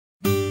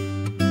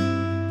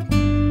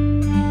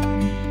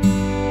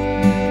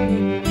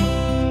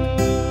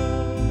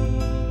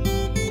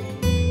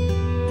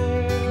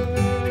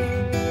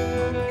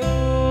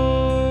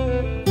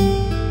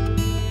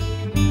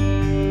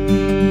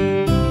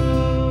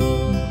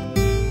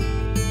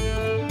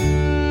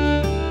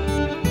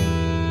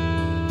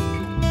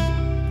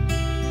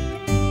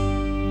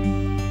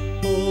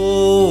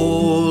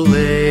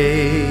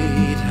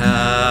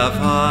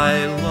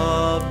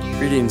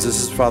Greetings,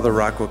 this is Father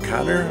Rocco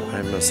Connor.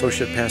 I'm an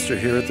associate pastor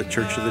here at the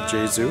Church of the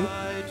A02,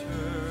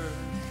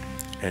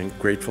 and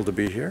grateful to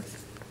be here.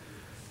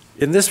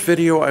 In this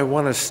video, I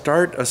want to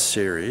start a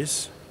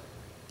series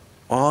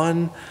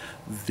on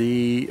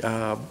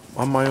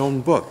my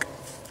own book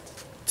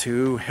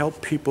to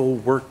help people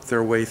work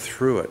their way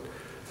through it.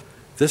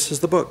 This is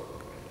the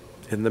book,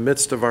 In the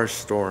Midst of Our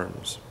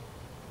Storms,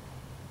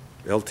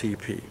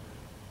 LTP.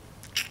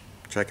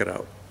 Check it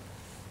out.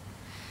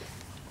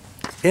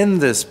 In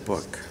this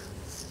book,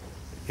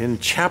 in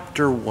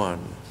chapter 1,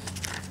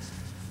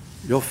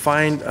 you'll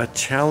find a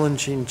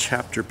challenging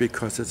chapter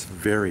because it's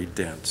very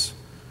dense.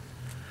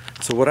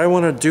 So what I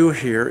want to do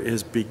here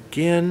is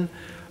begin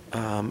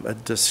a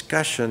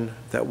discussion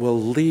that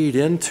will lead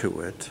into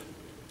it.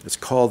 It's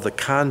called the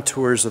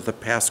contours of the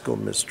Paschal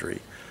Mystery.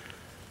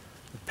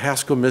 The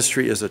Paschal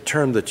Mystery is a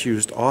term that's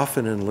used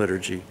often in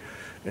liturgy,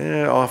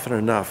 often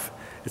enough.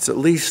 It's at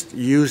least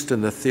used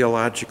in the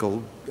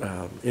theological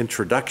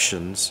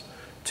introductions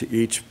to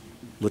each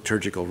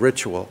liturgical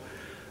ritual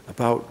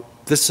about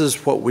this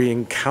is what we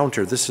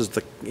encounter. This is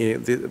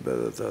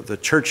the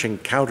church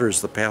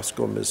encounters the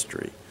Paschal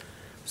Mystery.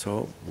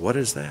 So what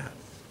is that?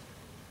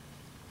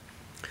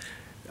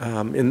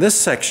 In this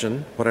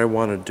section, what I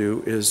want to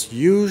do is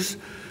use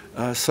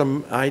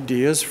some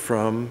ideas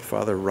from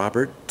Father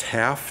Robert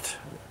Taft,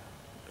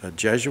 a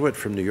Jesuit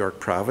from New York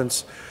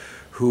Province,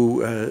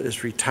 who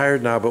is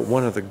retired now, but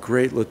one of the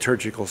great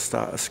liturgical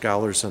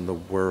scholars in the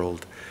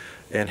world,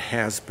 and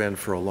has been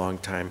for a long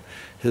time.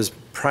 His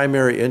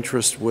primary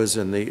interest was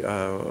in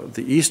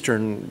the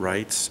Eastern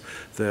rites,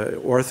 the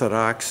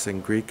Orthodox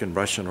and Greek and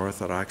Russian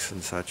Orthodox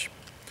and such.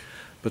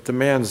 But the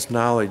man's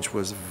knowledge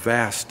was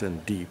vast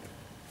and deep.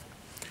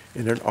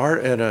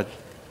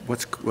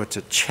 What's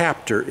a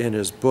chapter in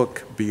his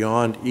book,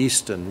 Beyond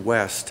East and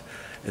West,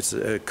 it's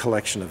a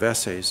collection of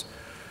essays.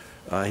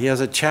 He has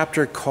a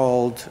chapter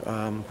called,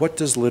 What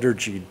Does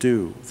Liturgy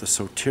Do? The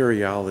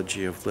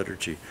Soteriology of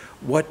Liturgy.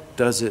 What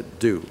does it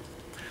do?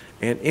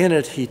 And in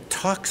it, he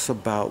talks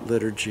about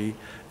liturgy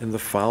in the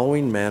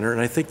following manner,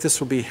 and I think this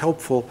will be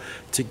helpful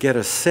to get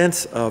a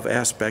sense of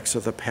aspects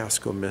of the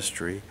Paschal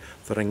Mystery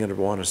that I'm going to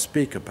want to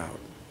speak about.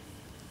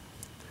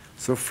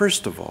 So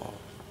first of all,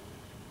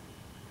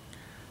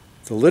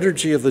 the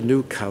liturgy of the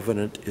New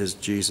Covenant is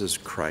Jesus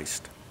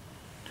Christ.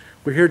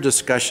 We hear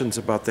discussions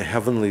about the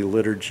heavenly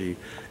liturgy,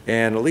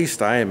 and at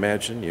least I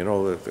imagine, you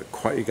know,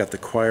 you got the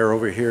choir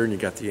over here, and you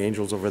got the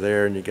angels over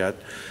there, and you got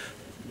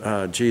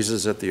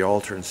Jesus at the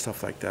altar and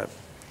stuff like that.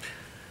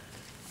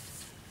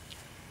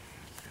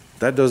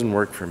 That doesn't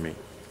work for me.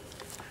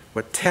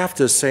 What Taft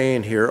is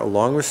saying here,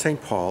 along with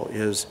St. Paul,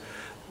 is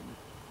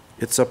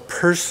it's a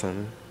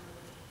person,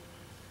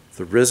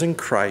 the risen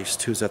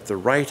Christ, who's at the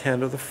right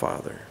hand of the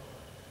Father,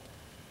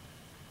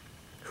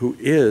 who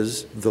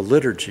is the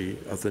liturgy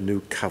of the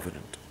New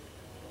Covenant.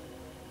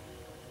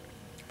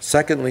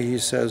 Secondly, he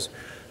says,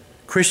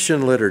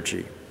 Christian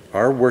liturgy,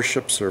 our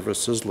worship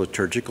services,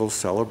 liturgical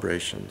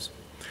celebrations,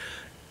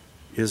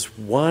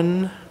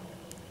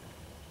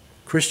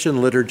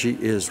 Christian liturgy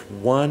is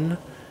one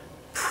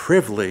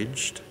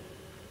privileged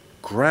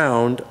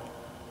ground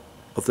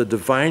of the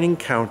divine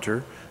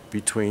encounter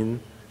between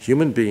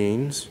human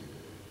beings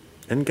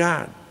and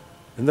God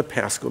in the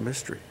Paschal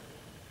Mystery.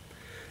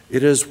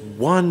 It is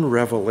one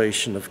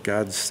revelation of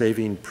God's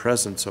saving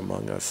presence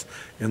among us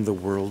in the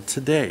world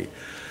today.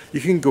 You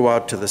can go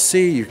out to the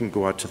sea, you can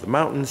go out to the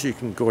mountains, you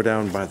can go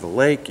down by the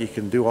lake, you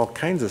can do all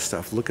kinds of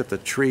stuff. Look at the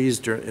trees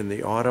in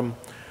the autumn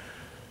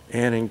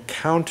and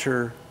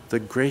encounter the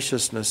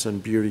graciousness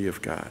and beauty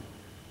of God.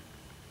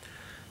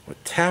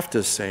 What Taft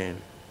is saying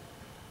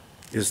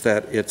is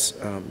that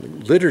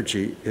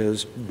liturgy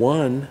is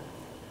one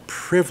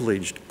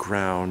privileged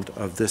ground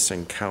of this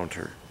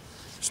encounter.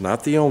 It's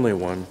not the only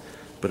one,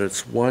 but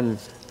it's one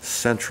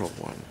central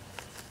one.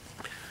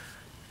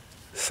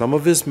 Some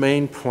of his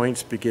main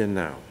points begin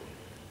now.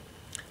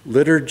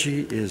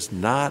 Liturgy is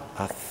not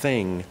a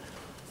thing,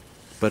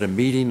 but a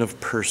meeting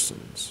of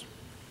persons.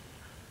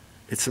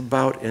 It's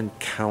about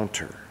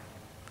encounter.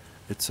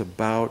 It's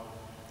about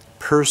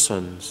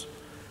persons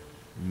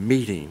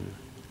meeting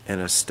and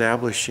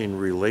establishing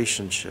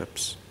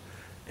relationships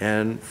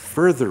and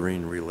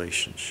furthering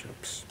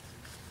relationships.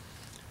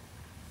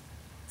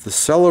 The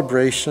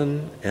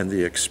celebration and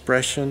the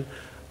expression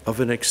of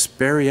an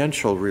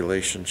experiential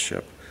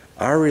relationship,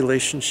 our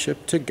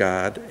relationship to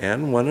God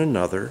and one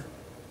another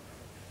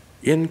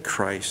in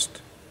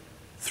Christ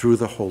through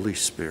the Holy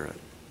Spirit.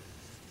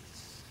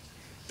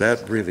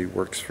 That really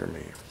works for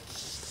me.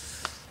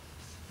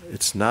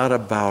 It's not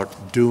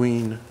about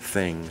doing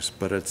things,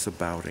 but it's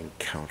about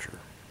encounter.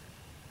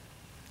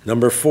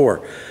 Number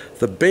 4,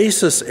 the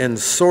basis and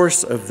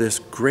source of this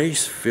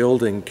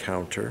grace-filled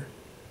encounter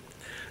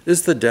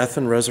is the death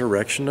and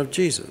resurrection of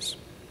Jesus.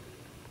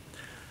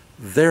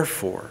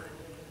 Therefore,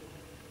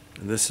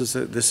 and this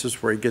is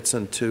where he gets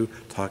into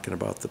talking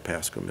about the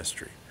Paschal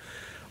Mystery,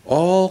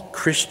 all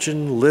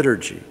Christian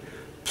liturgy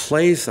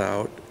plays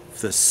out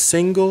the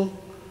single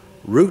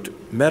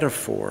root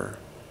metaphor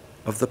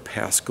of the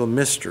Paschal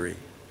Mystery.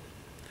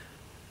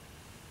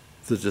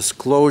 the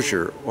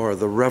disclosure or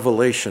the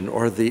revelation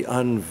or the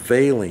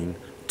unveiling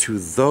to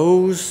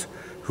those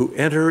who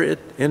enter it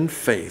in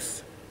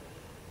faith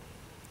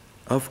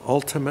of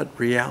ultimate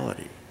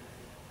reality,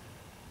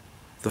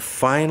 the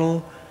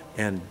final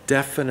and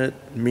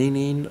definite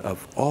meaning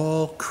of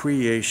all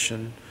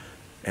creation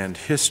and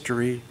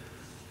history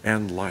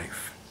and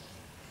life.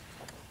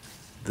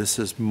 This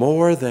is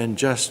more than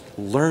just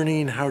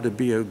learning how to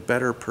be a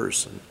better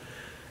person.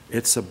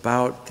 It's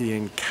about the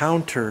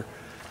encounter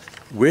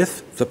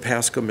with the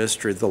Paschal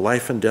Mystery, the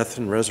life and death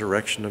and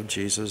resurrection of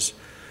Jesus,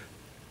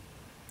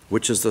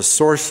 which is the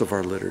source of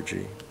our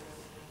liturgy.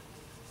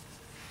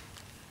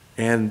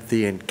 And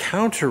the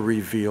encounter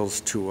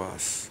reveals to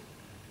us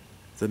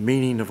the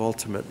meaning of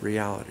ultimate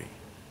reality.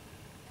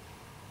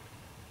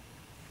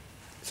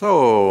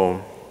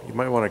 So you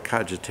might want to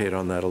cogitate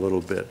on that a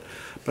little bit.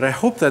 But I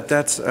hope that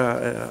that's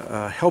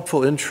a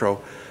helpful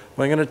intro.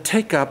 What I'm going to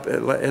take up,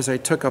 as I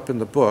took up in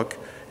the book,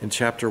 in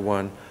chapter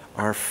 1,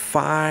 are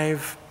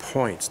 5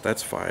 points.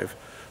 That's 5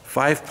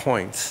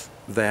 points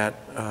that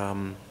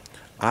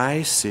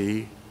I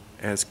see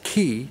as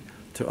key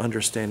to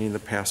understanding the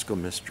Paschal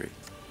Mystery.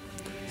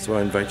 So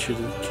I invite you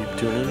to keep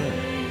tuning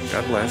in.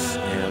 God bless,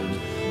 and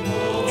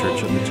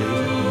Church of the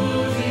Jesus.